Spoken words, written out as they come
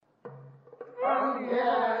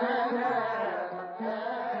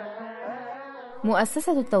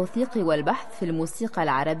مؤسسة التوثيق والبحث في الموسيقى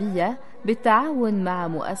العربية بالتعاون مع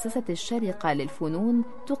مؤسسة الشارقة للفنون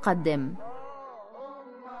تقدم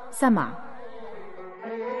سمع.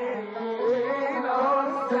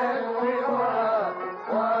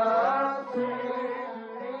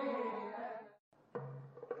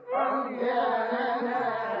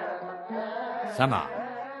 سمع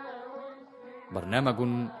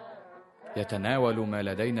برنامج يتناول ما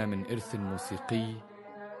لدينا من إرث موسيقي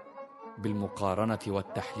بالمقارنة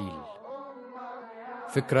والتحليل.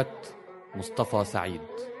 فكرة مصطفى سعيد.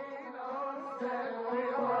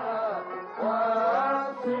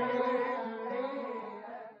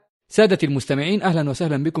 سادتي المستمعين، أهلا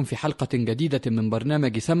وسهلا بكم في حلقة جديدة من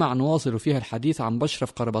برنامج سمع، نواصل فيها الحديث عن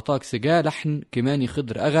بشرف كربطاك سجا، لحن كماني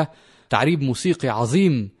خضر أغا، تعريب موسيقي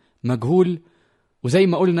عظيم مجهول. وزي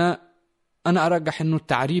ما قلنا أنا أرجح أنه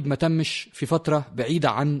التعريب ما تمش في فترة بعيدة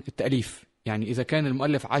عن التأليف، يعني إذا كان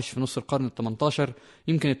المؤلف عاش في نص القرن ال18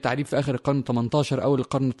 يمكن التعريب في آخر القرن ال18 أو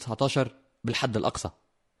القرن ال19 بالحد الأقصى.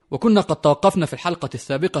 وكنا قد توقفنا في الحلقة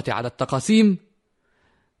السابقة على التقاسيم،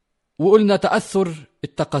 وقلنا تأثر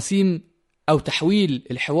التقاسيم أو تحويل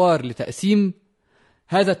الحوار لتقسيم،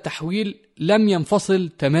 هذا التحويل لم ينفصل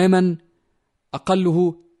تماما،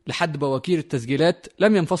 أقله لحد بواكير التسجيلات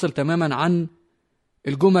لم ينفصل تماما عن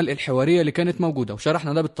الجمل الحوارية اللي كانت موجودة،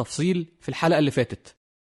 وشرحنا ده بالتفصيل في الحلقة اللي فاتت.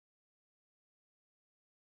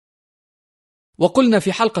 وقلنا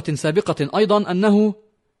في حلقة سابقة أيضا أنه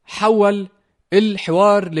حول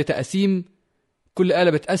الحوار لتقسيم، كل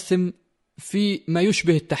آلة بتقسم في ما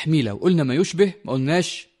يشبه التحميلة، وقلنا ما يشبه، ما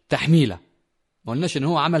قلناش تحميلة، ما قلناش إن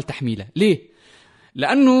هو عمل تحميلة. ليه؟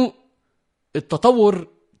 لأنه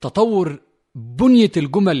تطور بنية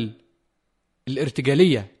الجمل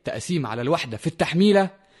الارتجالية تقسيم على الوحدة في التحميلة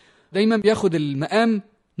دايما بياخد المقام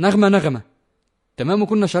نغمة، تمام.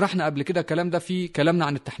 وكنا شرحنا قبل كده الكلام ده في كلامنا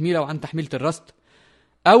عن التحميلة وعن تحميلة الرست،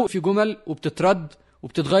 أو في جمل وبتترد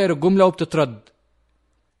وبتتغير الجملة وبتترد.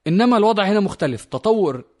 إنما الوضع هنا مختلف،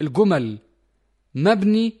 تطور الجمل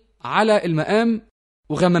مبني على المقام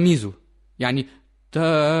وغماميزه، يعني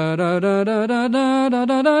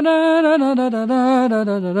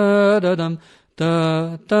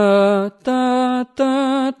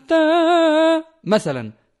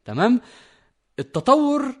مثلا، تمام.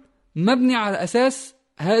 التطور مبني على أساس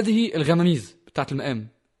هذه الغماميز بتاعت المقام،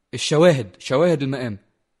 شواهد المقام.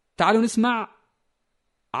 تعالوا نسمع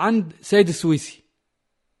عند سيد السويسي.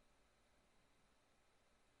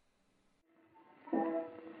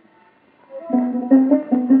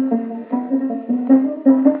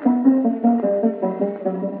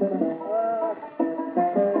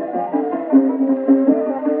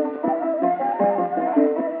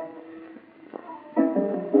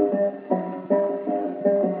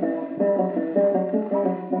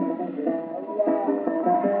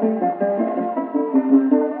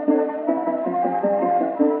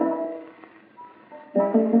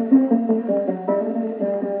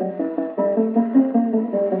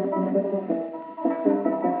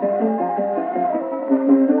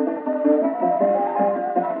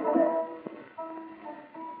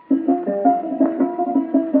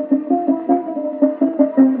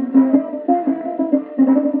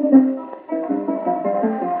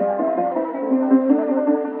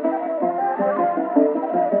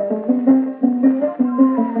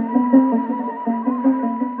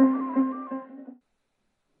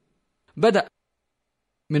 بدأ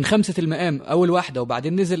من 5 المقام أول واحدة،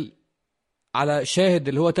 وبعدين نزل على شاهد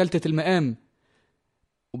اللي هو 3 المقام،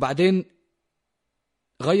 وبعدين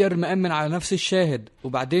غير المقام من على نفس الشاهد،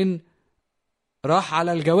 وبعدين راح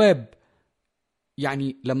على الجواب.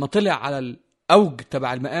 يعني لما طلع على الأوج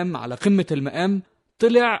تبع المقام، على قمة المقام،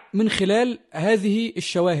 طلع من خلال هذه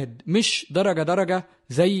الشواهد، مش درجة درجة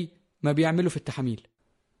زي ما بيعملوا في التحاميل.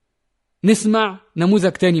 نسمع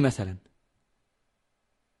نموذج تاني مثلا.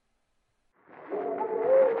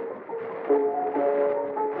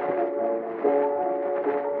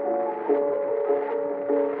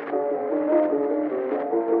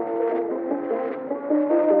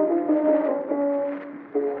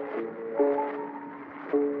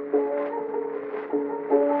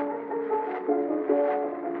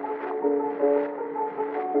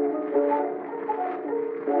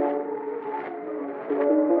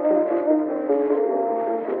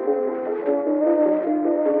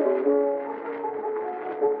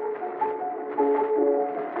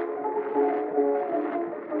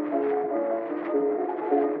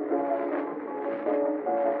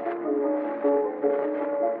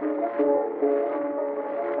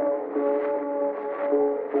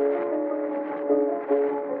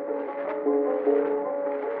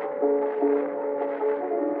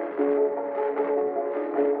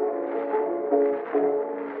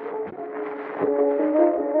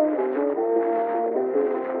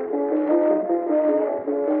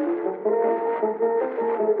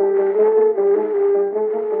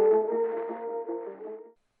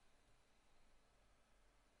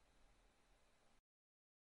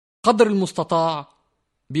 قدر المستطاع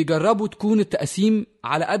بيجربوا تكون التقسيم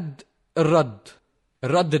على قد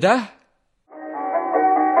الرد ده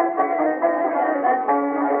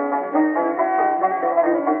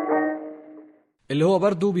اللي هو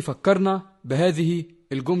برضو بيفكرنا بهذه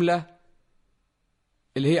الجملة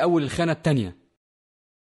اللي هي أول الخانة التانية.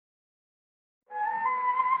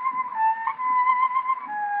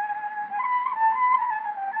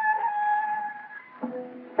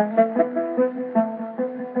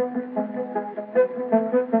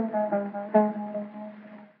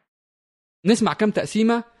 نسمع كم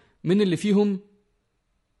تقسيمة من اللي فيهم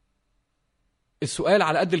السؤال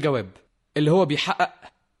على قد الجواب اللي هو بيحقق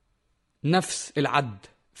نفس العد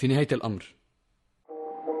في نهاية الأمر.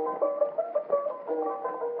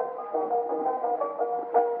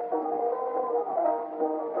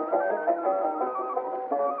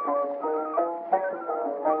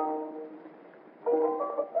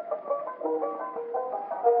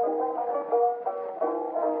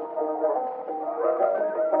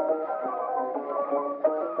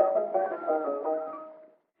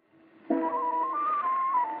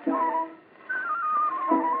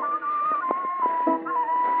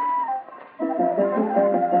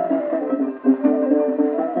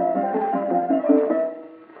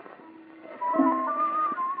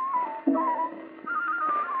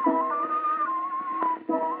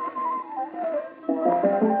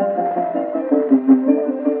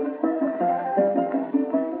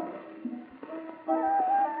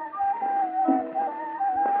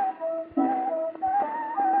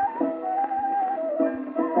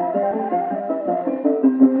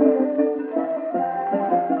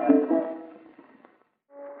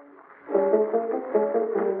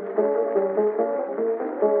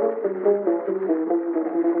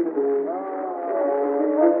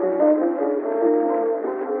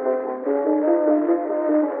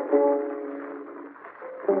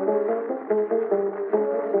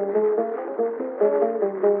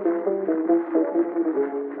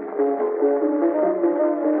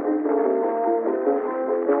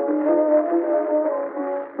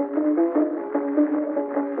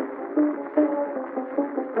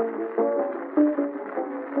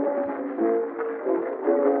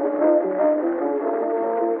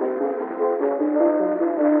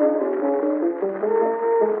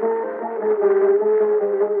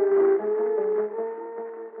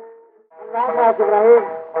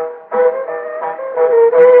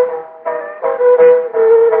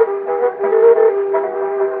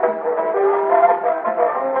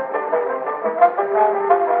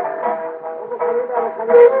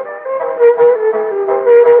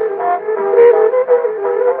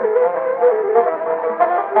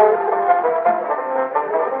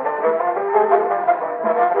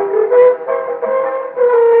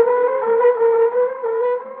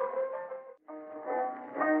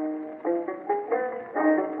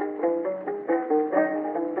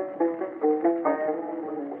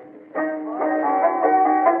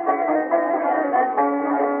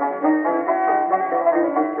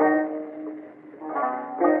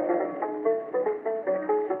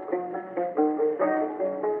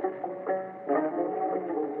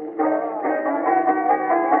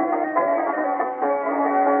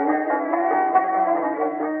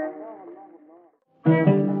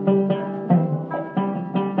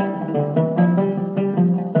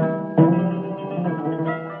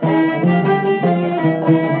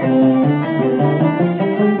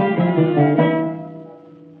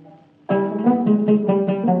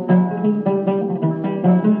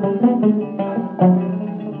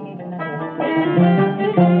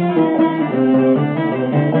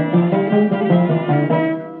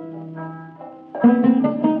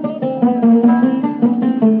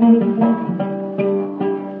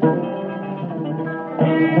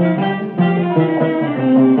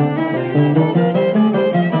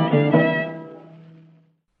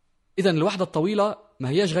 إذن الوحدة الطويلة ما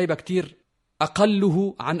هياش غايبة كتير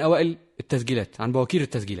أقله عن أوائل التسجيلات، عن بواكير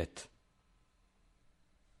التسجيلات.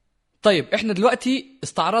 طيب إحنا دلوقتي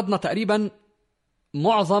استعرضنا تقريبا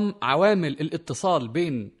معظم عوامل الاتصال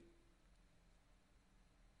بين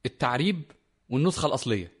التعريب والنسخة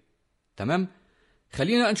الأصلية، تمام؟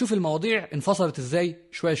 خلينا نشوف المواضيع انفصلت إزاي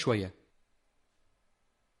شوية شوية.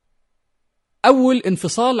 أول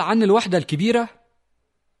انفصال عن الوحدة الكبيرة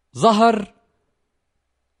ظهر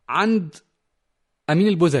عند أمين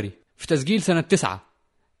البزري في تسجيل سنة 9،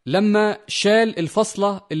 لما شال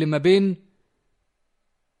الفصلة اللي ما بين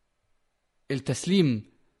التسليم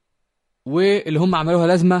واللي هم عملوها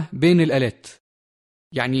لازمة بين الآلات.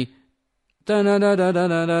 يعني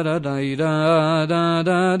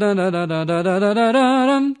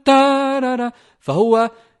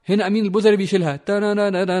فهو هنا أمين البوزري بيشيلها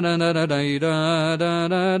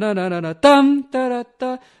تم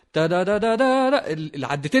ترتا.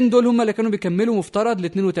 العدتين دول هم اللي كانوا بيكملوا مفترض ل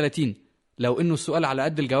 32. لو انه السؤال على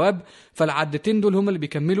قد الجواب، فالعدتين دول هم اللي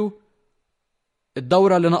بيكملوا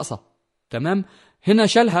الدورة اللي ناقصة. تمام. هنا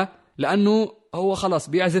شالها لأنه هو خلاص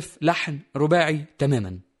بيعزف لحن رباعي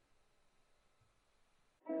تماما.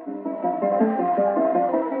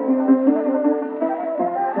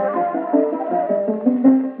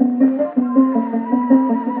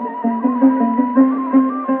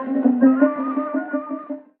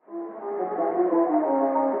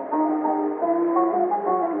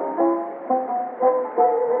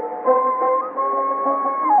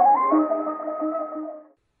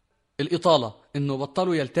 الإطالة إنه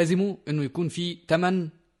بطلوا يلتزموا إنه يكون في 8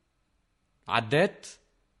 عدات،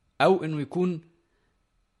 أو إنه يكون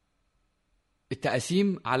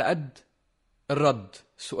التقسيم على قد الرد،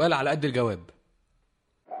 السؤال على قد الجواب.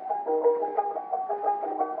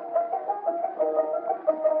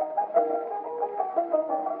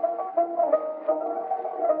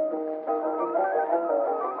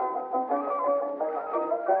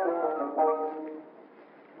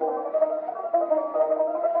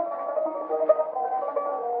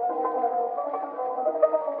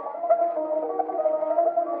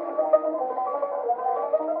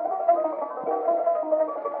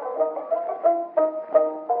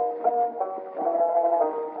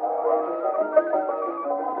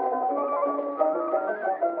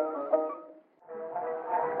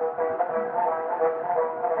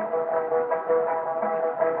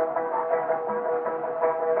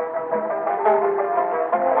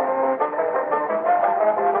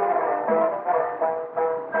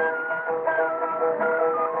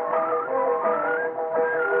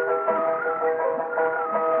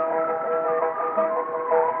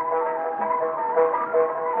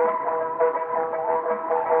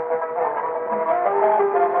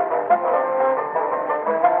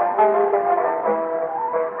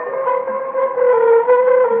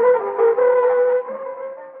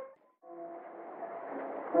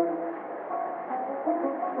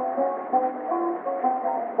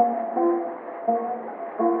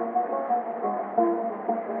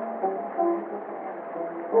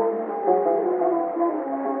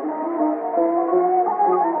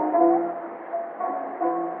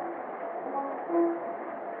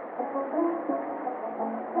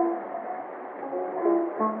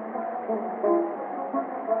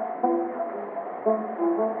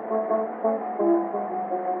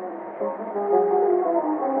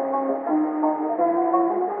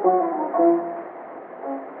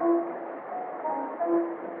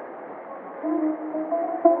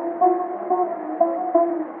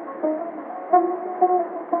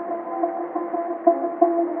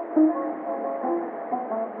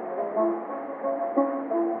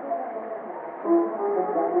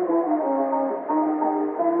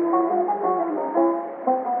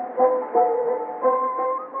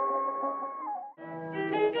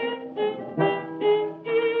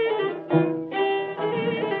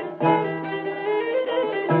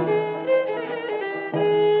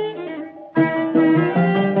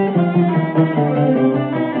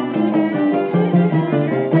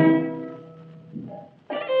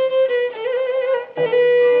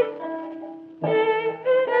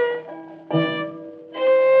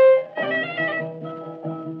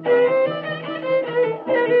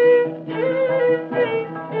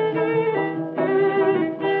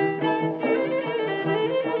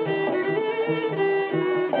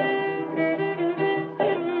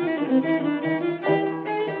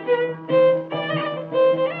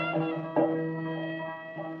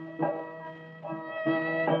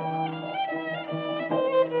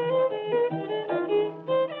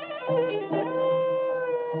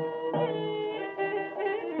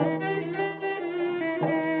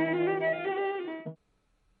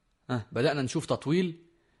 بدأنا نشوف تطويل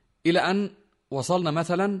إلى أن وصلنا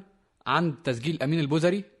مثلا عند تسجيل أمين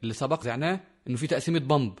البوزري اللي سبق زعناه إنه في تقسيمة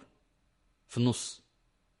بامب في النص.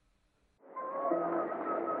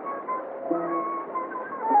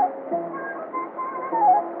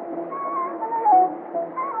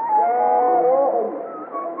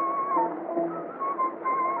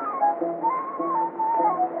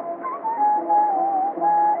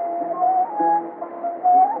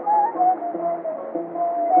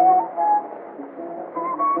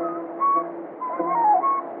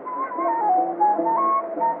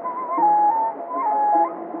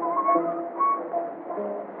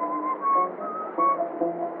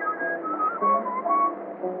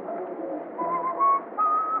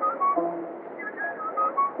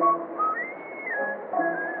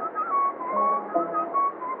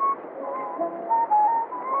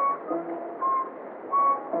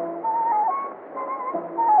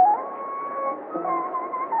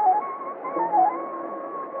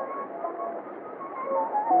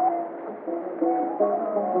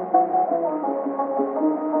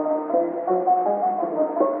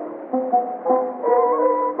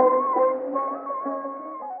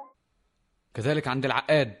 كذلك عند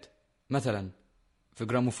العقاد مثلا في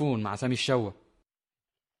جراموفون مع سامي الشوا.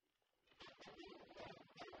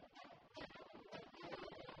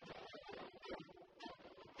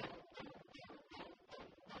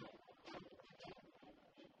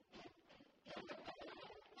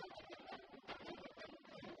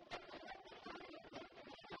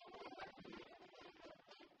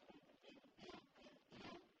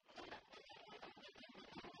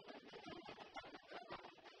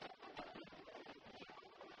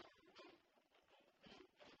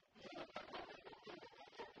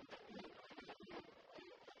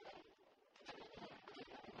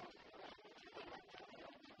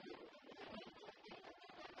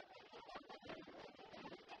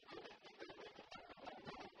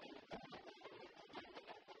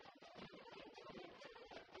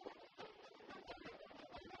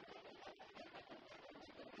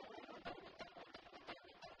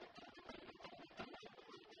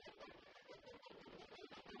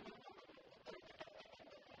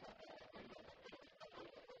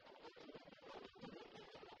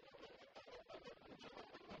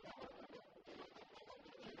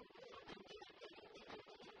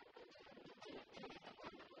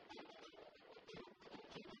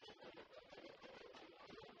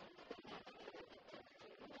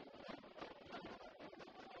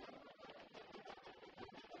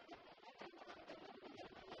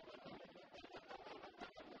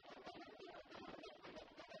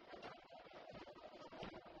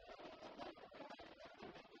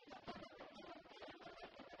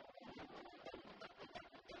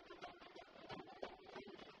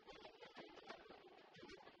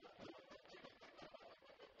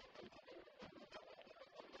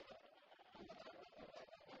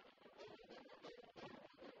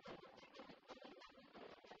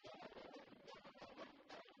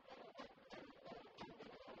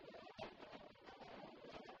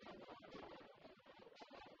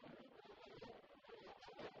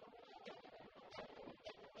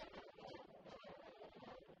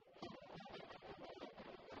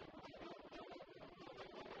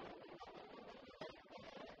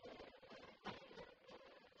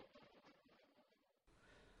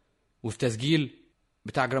 وفي تسجيل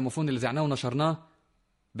بتاع جراموفون اللي زعناه ونشرناه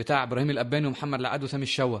بتاع ابراهيم الاباني ومحمد العقاد وسامي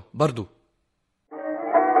الشوا برضو.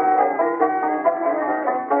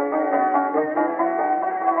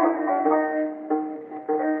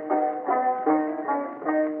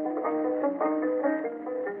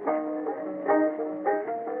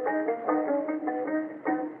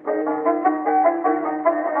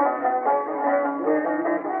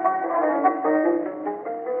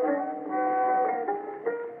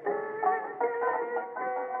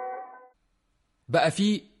 بقى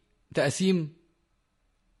في تقسيم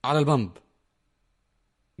على البمب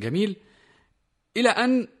جميل إلى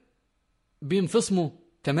أن بينفصموا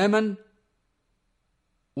تماما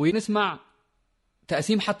ونسمع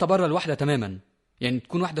تقسيم حتى بره الوحدة تماما، يعني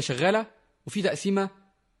تكون واحدة شغالة وفي تقسيمة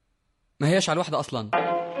ما هياش على الوحدة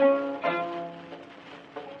أصلا.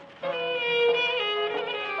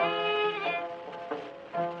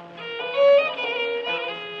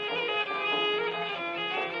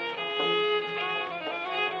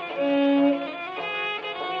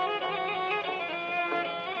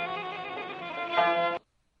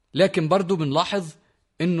 لكن برضو بنلاحظ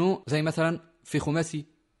انه زي مثلا في خماسي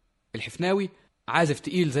الحفناوي عازف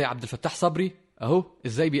تقيل زي عبد الفتاح صبري اهو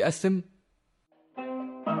ازاي بيقسم.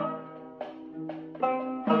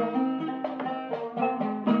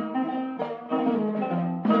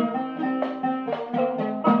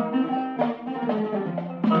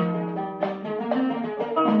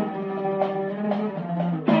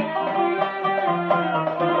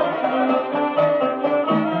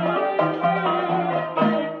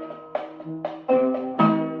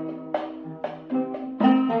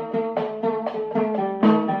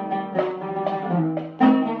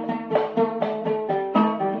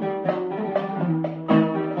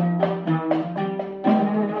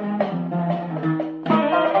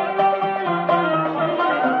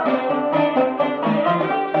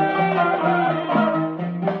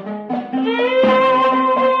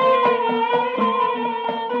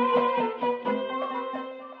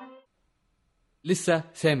 لسه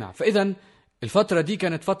سامع. فإذا الفترة دي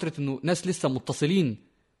كانت فترة انه ناس لسه متصلين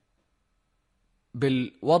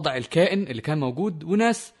بالوضع الكائن اللي كان موجود،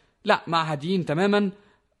 وناس لا معهديين تماما،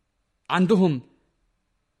 عندهم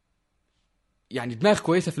يعني دماغ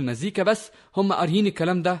كويسة في المزيكا بس هم قاريين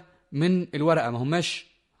الكلام ده من الورقة، ما هماش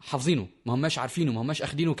حافظينه، ما هماش عارفينه، ما هماش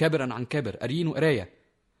اخدينه كابرا عن كابر، قاريينه قراية.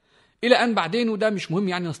 إلى أن بعدين، وده مش مهم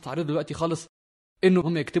يعني نستعرضه دلوقتي خالص، إنه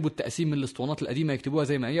هم يكتبوا التقسيم من الأسطوانات القديمة يكتبوها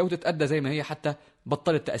زي ما هي وتتأدى زي ما هي، حتى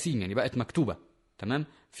بطلت تقسيم يعني بقت مكتوبة تمام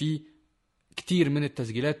في كتير من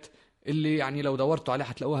التسجيلات اللي يعني لو دورتوا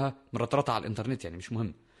عليها هتلاقوها مرطرطة على الإنترنت، يعني مش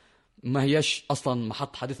مهم، ما هياش أصلا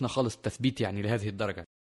محط حديثنا خالص تثبيت يعني لهذه الدرجة.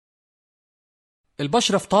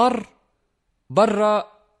 البشرف طار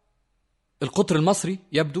برا القطر المصري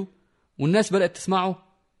يبدو، والناس بدأت تسمعه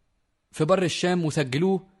في بر الشام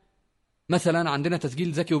وسجلوه. مثلا عندنا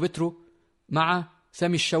تسجيل زكي وبترو مع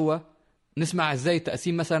سامي الشوى، نسمع ازاي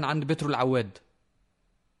التقسيم مثلا عند بترو العواد.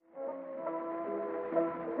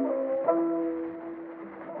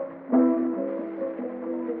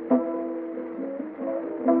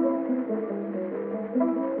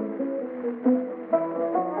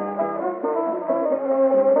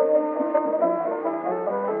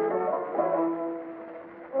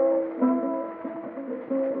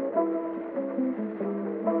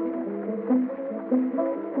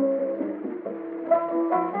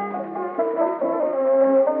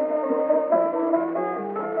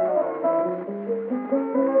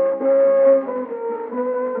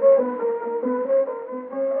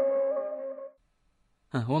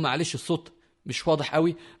 هو معلش الصوت مش واضح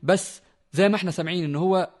قوي، بس زي ما احنا سامعين ان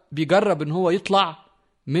هو بيجرب ان هو يطلع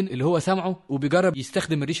من اللي هو سامعه، وبيجرب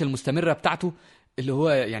يستخدم الريشه المستمره بتاعته اللي هو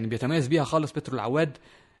يعني بيتميز بيها خالص بترو العواد،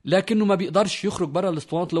 لكنه ما بيقدرش يخرج بره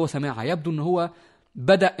الاسطوانات اللي هو سامعها. يبدو ان هو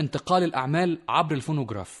بدأ انتقال الاعمال عبر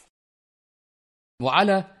الفونوغراف.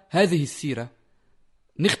 وعلى هذه السيره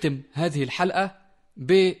نختم هذه الحلقه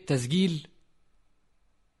بتسجيل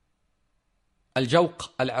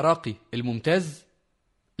الجوق العراقي الممتاز،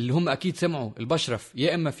 اللي هم أكيد سمعوا البشرف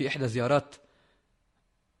يا إما في إحدى زيارات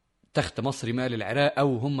تخت مصري ما للعراق،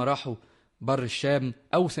 أو هم راحوا بر الشام،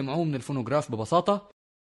 أو سمعوه من الفونوغراف ببساطة.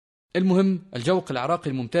 المهم الجوق العراقي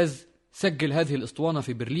الممتاز سجل هذه الأسطوانة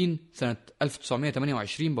في برلين سنة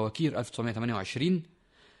 1928 بوكير 1928.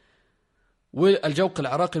 والجوق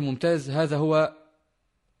العراقي الممتاز هذا هو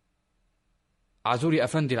عزوري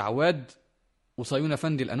أفندي العواد، وصيون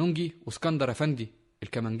أفندي الأنونجي، واسكندر أفندي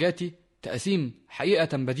الكمانجاتي. تقسيم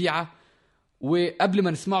حقيقة بديعة. وقبل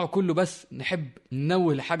ما نسمعه كله بس نحب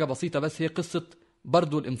ننوه لحاجة بسيطة، بس هي قصة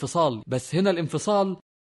برضو الانفصال، بس هنا الانفصال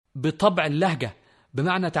بطبع اللهجة،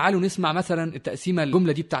 بمعنى تعالوا نسمع مثلا التقسيمة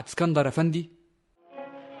الجملة دي بتاعت اسكندر أفندي.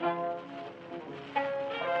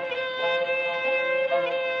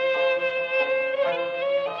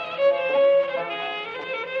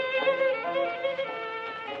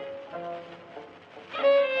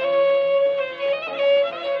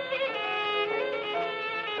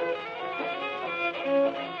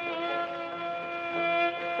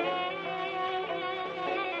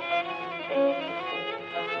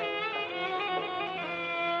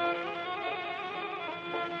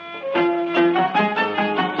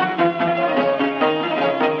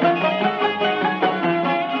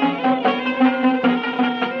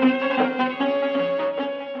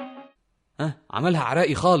 عملها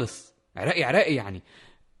عراقي خالص، عراقي يعني،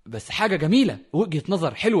 بس حاجة جميلة، وجهة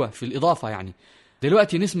نظر حلوة في الإضافة يعني.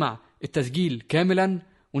 دلوقتي نسمع التسجيل كاملا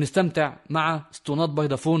ونستمتع مع اسطوانات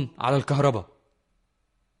بيضافون على الكهرباء.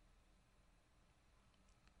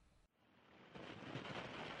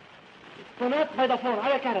 اسطوانات بيضافون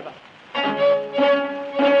على الكهرباء.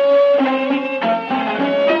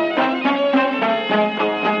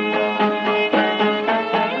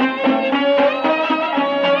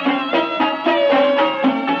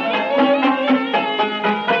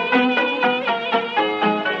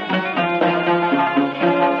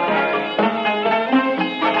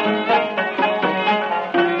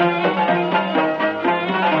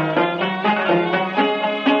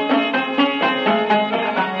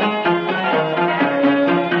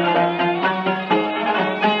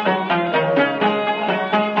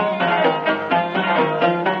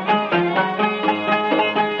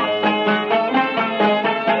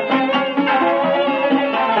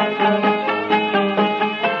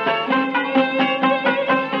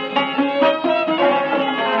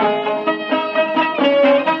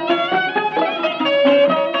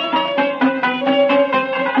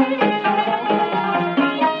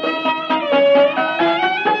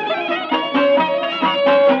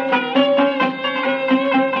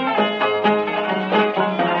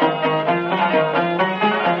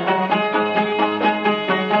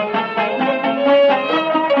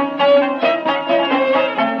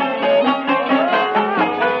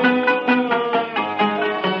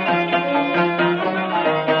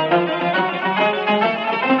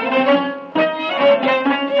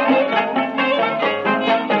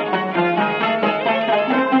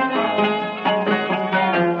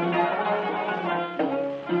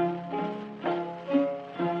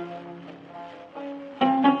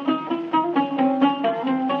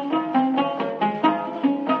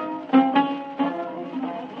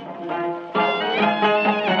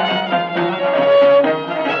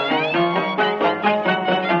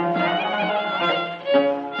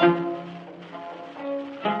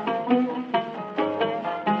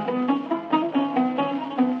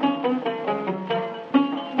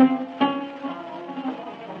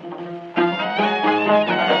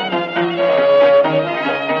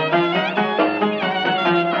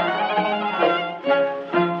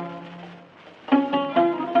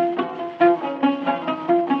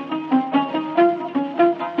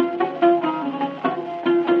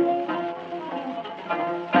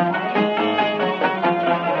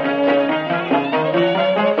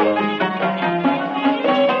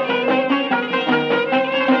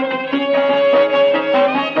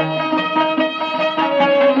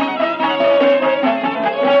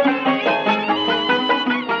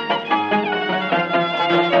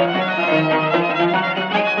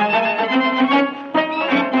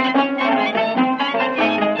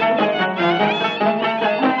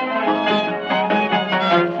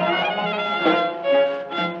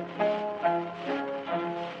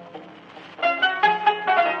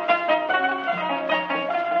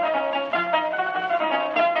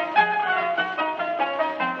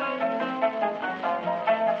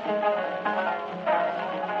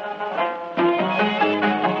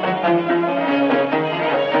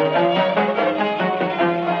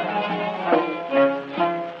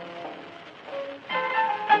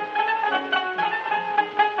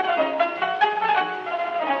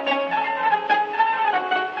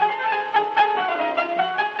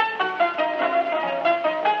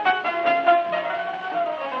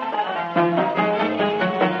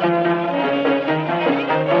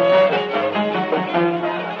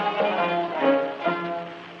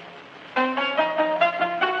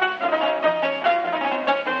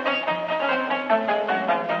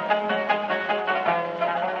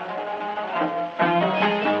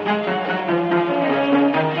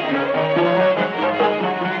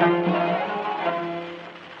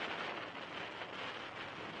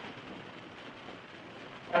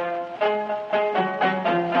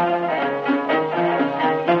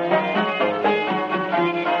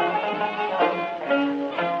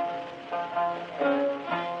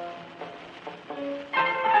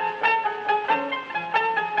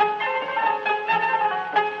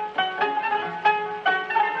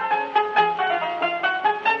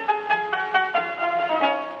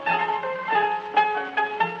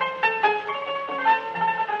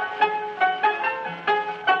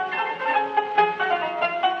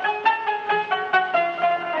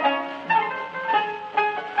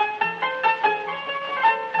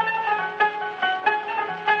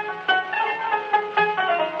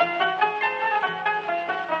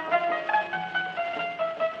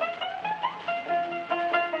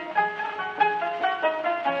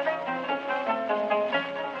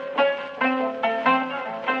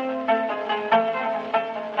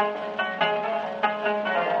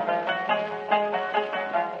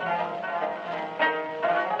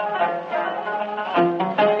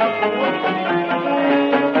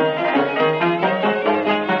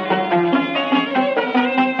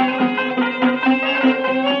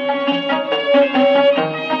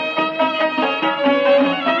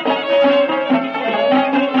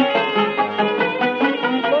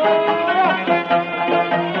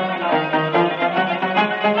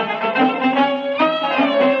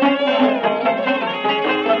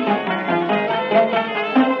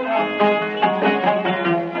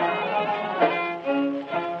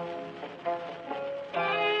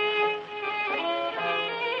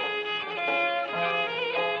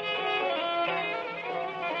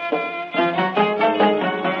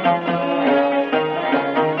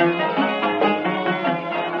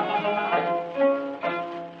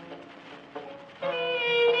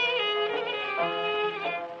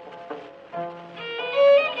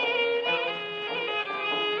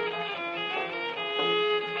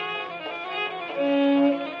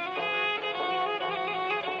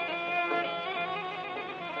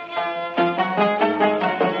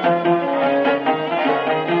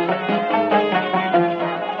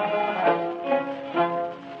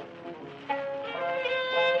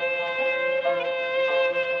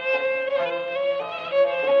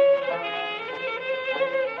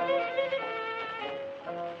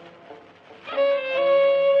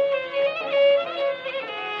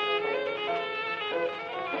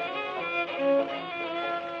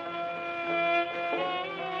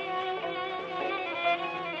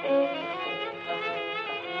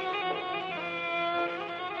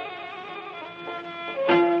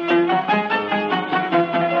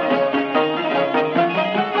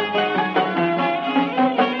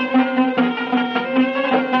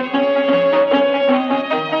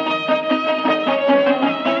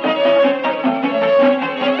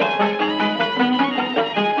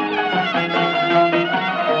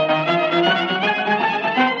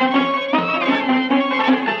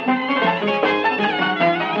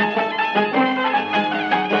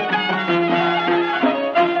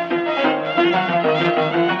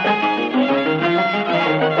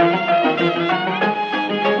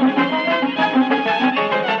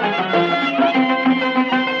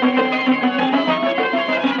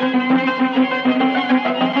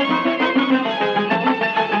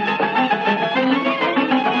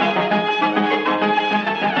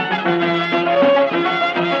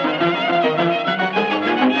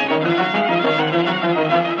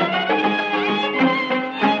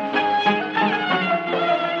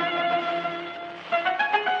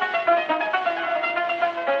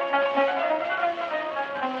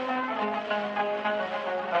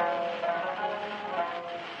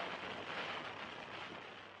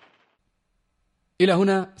 إلى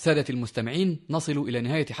هنا سادة المستمعين نصل إلى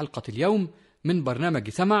نهاية حلقة اليوم من برنامج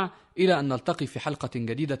سمع، إلى أن نلتقي في حلقة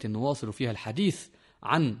جديدة نواصل فيها الحديث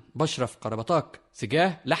عن بشرف قربطاك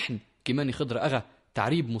سجاه، لحن كيماني خضر أغا،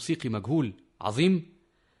 تعريب موسيقي مجهول عظيم.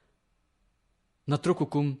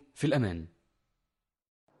 نترككم في الأمان.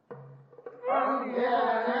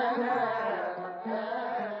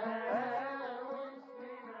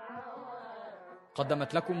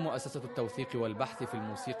 قدمت لكم مؤسسة التوثيق والبحث في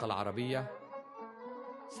الموسيقى العربية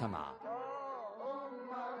سمع.